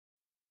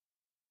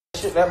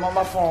shit. That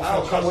my phone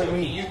come with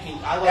me. You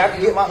can. I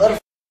can get my other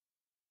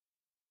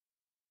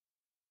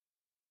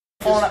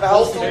phone at the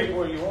house. Take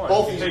what you want.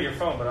 Both you take your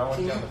phone, but I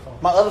want you on the phone.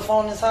 My other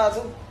phone inside too.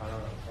 I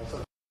don't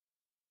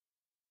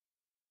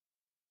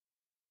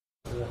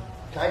know.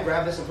 Can I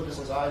grab this and put this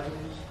inside,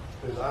 please?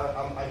 Because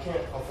I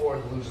can't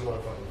afford to lose another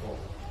fucking phone.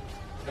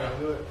 Can I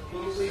do it?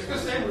 Can you please? Can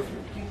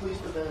you please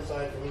put that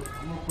inside for me?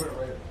 I'm gonna put it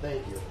right.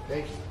 Thank you.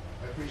 Thank you.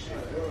 I appreciate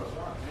it.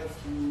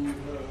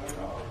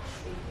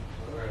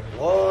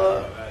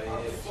 What?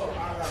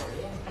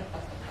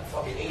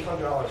 Fucking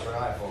 $800 for an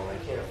iPhone. I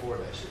can't afford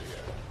that shit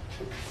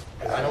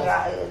yet. I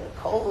don't.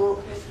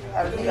 Cold.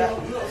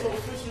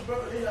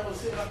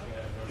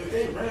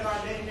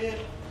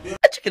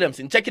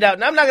 Check it out.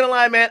 And I'm not gonna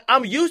lie, man.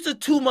 I'm used to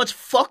too much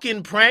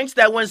fucking pranks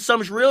that when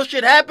some real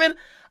shit happen,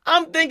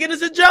 I'm thinking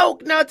it's a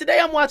joke. Now, today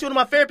I'm watching one of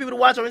my favorite people to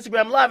watch on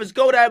Instagram Live. It's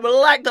Kodak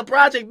Black, the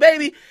Project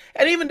Baby.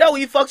 And even though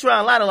he fucks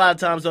around a lot of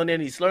times on there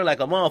and he slur like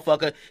a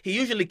motherfucker, he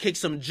usually kicks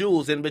some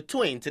jewels in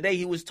between. Today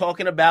he was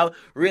talking about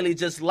really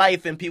just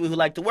life and people who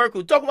like to work,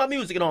 who talk about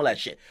music and all that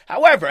shit.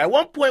 However, at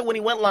one point when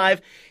he went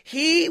live,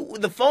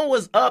 the phone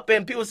was up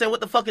and people were saying, what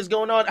the fuck is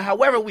going on?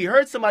 However, we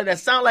heard somebody that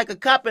sounded like a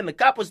cop and the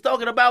cop was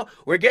talking about,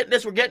 we're getting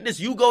this,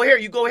 you go here,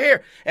 you go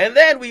here. And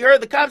then we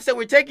heard the cop say,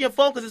 we're taking your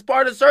phone because it's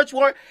part of the search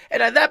warrant.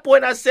 And at that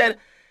point I said,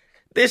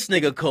 this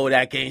nigga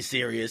Kodak ain't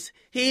serious.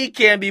 He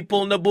can't be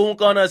pulling the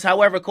boonk on us.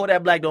 However,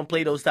 Kodak Black don't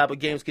play those type of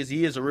games because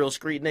he is a real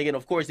street nigga. And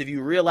of course, if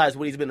you realize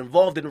what he's been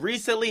involved in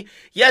recently,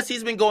 yes,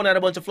 he's been going at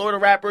a bunch of Florida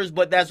rappers,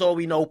 but that's all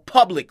we know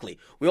publicly.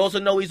 We also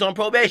know he's on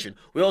probation.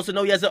 We also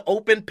know he has an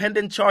open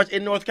pending charge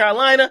in North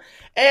Carolina.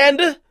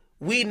 And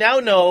we now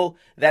know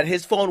that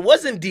his phone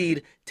was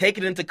indeed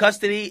taken into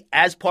custody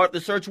as part of the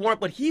search warrant,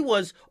 but he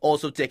was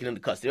also taken into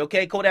custody,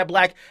 okay? Kodak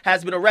Black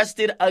has been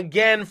arrested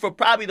again for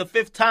probably the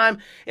 5th time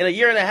in a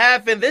year and a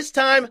half, and this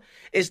time,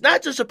 it's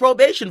not just a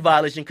probation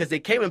violation because they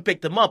came and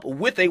picked him up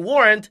with a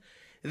warrant.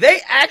 They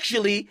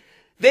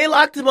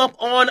locked him up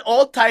on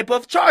all type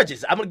of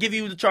charges. I'm going to give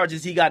you the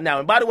charges he got now.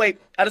 And by the way,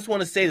 I just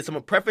want to say this. I'm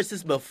going to preface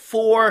this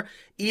before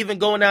even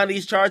going down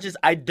these charges.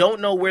 I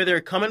don't know where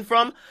they're coming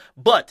from,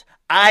 but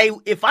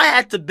if I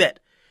had to bet,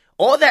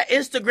 all that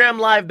Instagram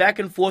live back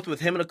and forth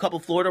with him and a couple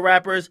Florida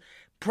rappers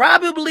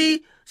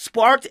probably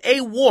sparked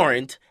a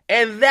warrant,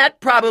 and that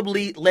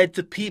probably led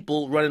to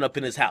people running up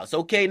in his house.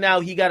 Okay, now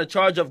he got a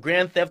charge of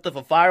grand theft of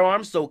a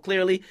firearm, so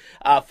clearly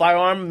a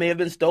firearm may have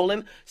been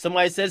stolen.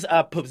 Somebody says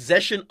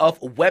possession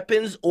of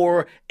weapons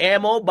or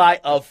ammo by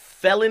a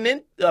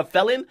felon.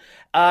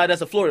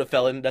 That's a Florida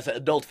felon. That's an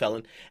adult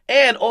felon.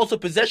 And also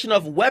possession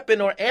of weapon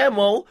or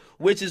ammo,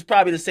 which is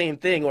probably the same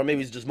thing, or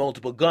maybe it's just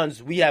multiple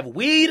guns. We have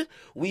weed.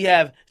 We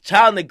have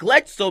child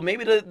neglect, so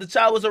maybe the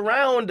child was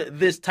around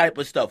this type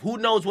of stuff. Who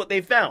knows what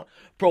they found?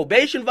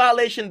 Probation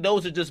violation,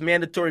 those are just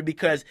mandatory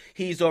because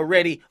he's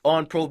already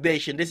on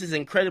probation. This is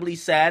incredibly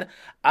sad.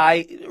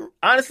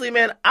 Honestly,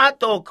 man, I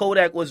thought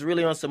Kodak was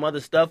really on some other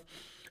stuff.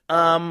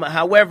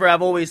 However,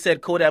 I've always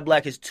said Kodak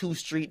Black is too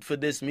street for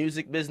this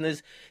music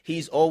business.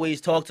 He's always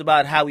talked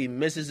about how he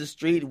misses the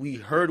street. We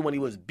heard when he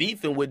was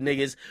beefing with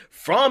niggas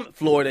from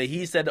Florida,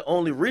 he said the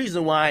only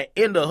reason why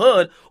in the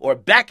hood or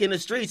back in the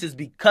streets is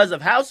because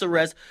of house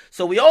arrest.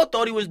 So we all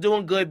thought he was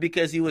doing good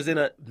because he was in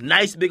a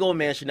nice big old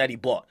mansion that he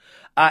bought.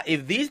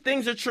 If these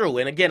things are true,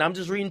 and again, I'm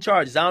just reading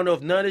charges. I don't know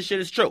if none of this shit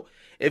is true.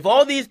 If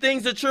all these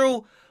things are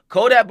true,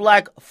 Kodak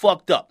Black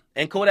fucked up.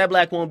 And Kodak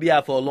Black won't be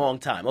out for a long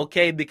time,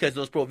 okay? Because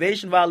those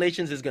probation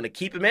violations is going to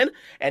keep him in.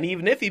 And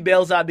even if he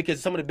bails out,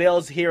 because some of the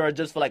bails here are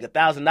just for like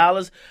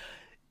 $1,000,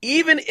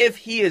 even if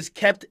he is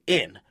kept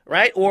in,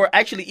 right? Or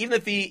actually, even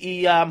if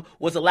he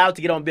was allowed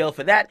to get on bail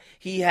for that,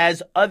 he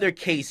has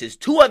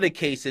two other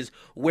cases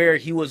where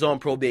he was on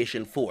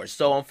probation for.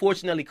 So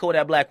unfortunately,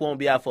 Kodak Black won't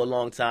be out for a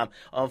long time.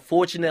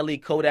 Unfortunately,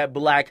 Kodak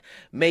Black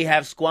may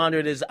have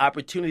squandered his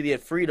opportunity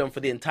at freedom for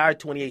the entire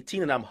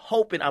 2018, and I'm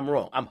hoping I'm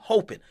wrong. I'm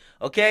hoping,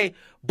 okay?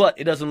 But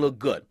it doesn't look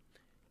good.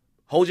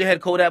 Hold your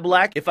head, Kodak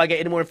Black. If I get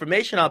any more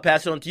information, I'll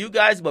pass it on to you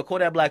guys, but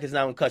Kodak Black is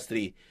now in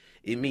custody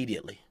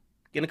immediately.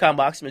 Get in the comment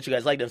box. Make sure you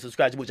guys like them,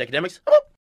 subscribe to Akademics.